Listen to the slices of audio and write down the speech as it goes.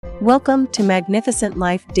Welcome to Magnificent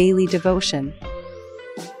Life Daily Devotion.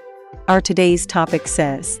 Our today's topic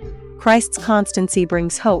says, Christ's constancy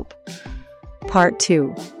brings hope. Part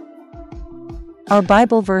 2. Our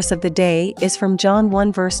Bible verse of the day is from John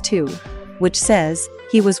 1 verse 2, which says,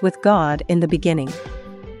 He was with God in the beginning.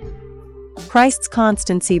 Christ's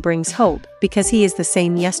constancy brings hope because He is the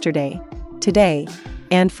same yesterday, today,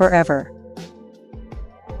 and forever.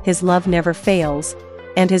 His love never fails,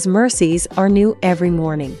 and His mercies are new every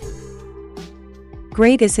morning.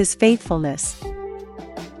 Great is His faithfulness.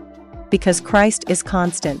 Because Christ is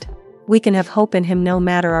constant, we can have hope in Him no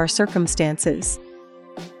matter our circumstances.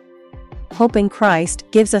 Hope in Christ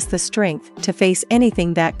gives us the strength to face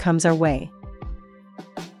anything that comes our way.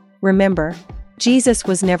 Remember, Jesus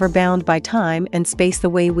was never bound by time and space the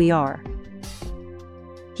way we are.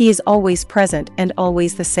 He is always present and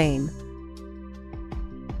always the same.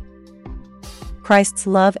 Christ's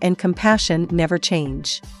love and compassion never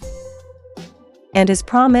change. And His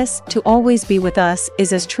promise to always be with us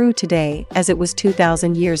is as true today as it was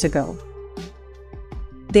 2,000 years ago.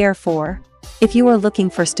 Therefore, if you are looking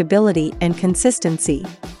for stability and consistency,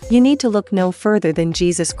 you need to look no further than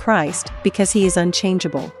Jesus Christ because He is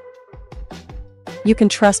unchangeable. You can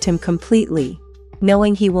trust Him completely,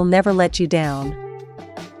 knowing He will never let you down.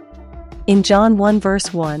 In John 1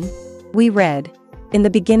 verse 1, we read, In the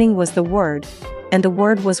beginning was the Word, and the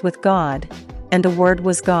Word was with God, and the Word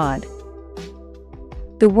was God.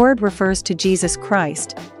 The Word refers to Jesus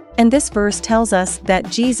Christ, and this verse tells us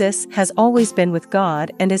that Jesus has always been with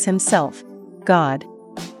God and is Himself, God.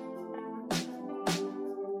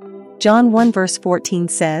 John 1 verse 14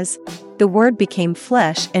 says, The Word became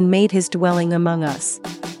flesh and made His dwelling among us.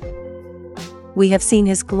 We have seen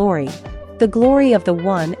His glory, the glory of the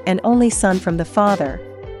one and only Son from the Father,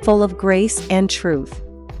 full of grace and truth.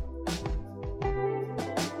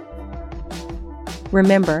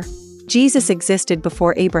 Remember, Jesus existed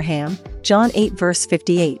before Abraham, John 8 verse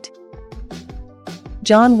 58.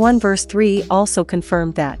 John 1 verse 3 also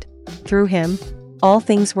confirmed that, through Him, all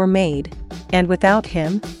things were made, and without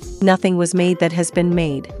Him, nothing was made that has been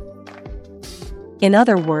made. In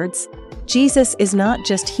other words, Jesus is not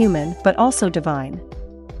just human but also divine.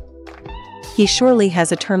 He surely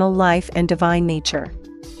has eternal life and divine nature.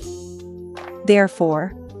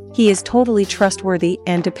 Therefore, He is totally trustworthy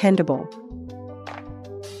and dependable.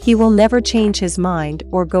 He will never change His mind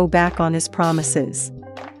or go back on His promises.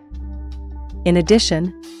 In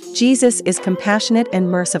addition, Jesus is compassionate and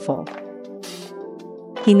merciful.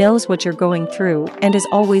 He knows what you're going through and is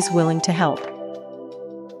always willing to help.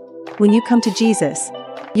 When you come to Jesus,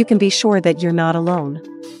 you can be sure that you're not alone.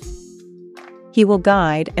 He will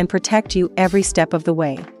guide and protect you every step of the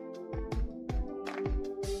way.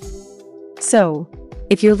 So,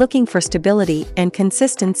 if you're looking for stability and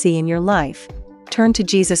consistency in your life, turn to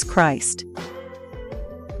Jesus Christ.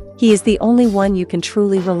 He is the only one you can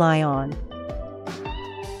truly rely on.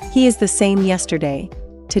 He is the same yesterday,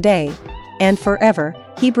 today, and forever,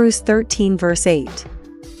 Hebrews 13 verse 8.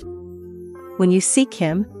 When you seek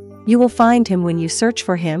Him, you will find Him when you search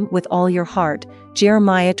for Him with all your heart,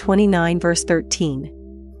 Jeremiah 29 verse 13.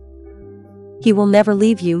 He will never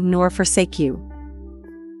leave you nor forsake you.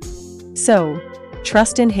 So,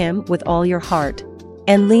 trust in Him with all your heart,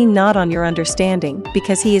 and lean not on your understanding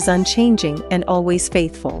because He is unchanging and always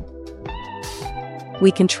faithful.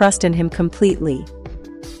 We can trust in Him completely.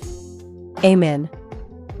 Amen.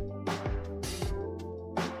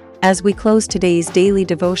 As we close today's daily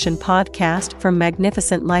devotion podcast from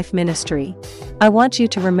Magnificent Life Ministry, I want you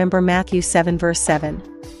to remember Matthew 7 verse 7,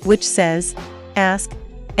 which says, Ask,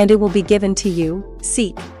 and it will be given to you,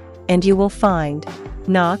 seek, and you will find,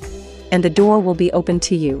 knock, and the door will be opened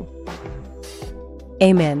to you.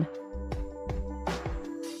 Amen.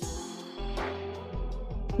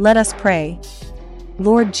 Let us pray.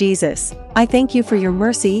 Lord Jesus, I thank You for Your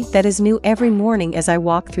mercy that is new every morning as I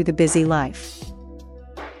walk through the busy life.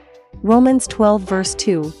 Romans 12 verse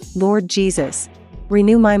 2, Lord Jesus,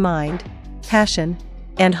 renew my mind, passion,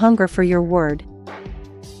 and hunger for Your word.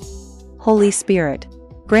 Holy Spirit,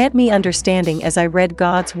 grant me understanding as I read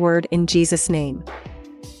God's word in Jesus' name.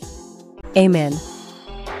 Amen.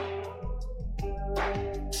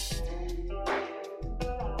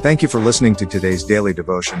 Thank you for listening to today's daily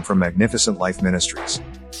devotion from Magnificent Life Ministries.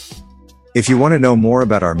 If you want to know more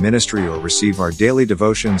about our ministry or receive our daily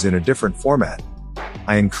devotions in a different format,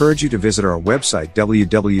 I encourage you to visit our website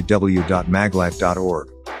www.maglife.org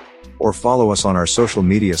or follow us on our social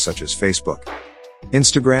media such as Facebook,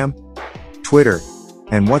 Instagram, Twitter,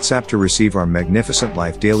 and WhatsApp to receive our Magnificent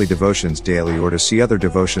Life daily devotions daily or to see other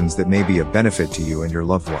devotions that may be of benefit to you and your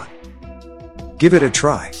loved one. Give it a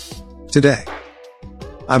try today.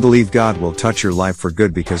 I believe God will touch your life for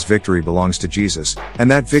good because victory belongs to Jesus, and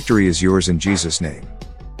that victory is yours in Jesus' name.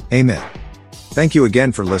 Amen. Thank you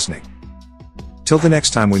again for listening. Till the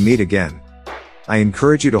next time we meet again, I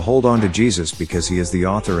encourage you to hold on to Jesus because he is the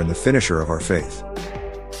author and the finisher of our faith.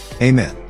 Amen.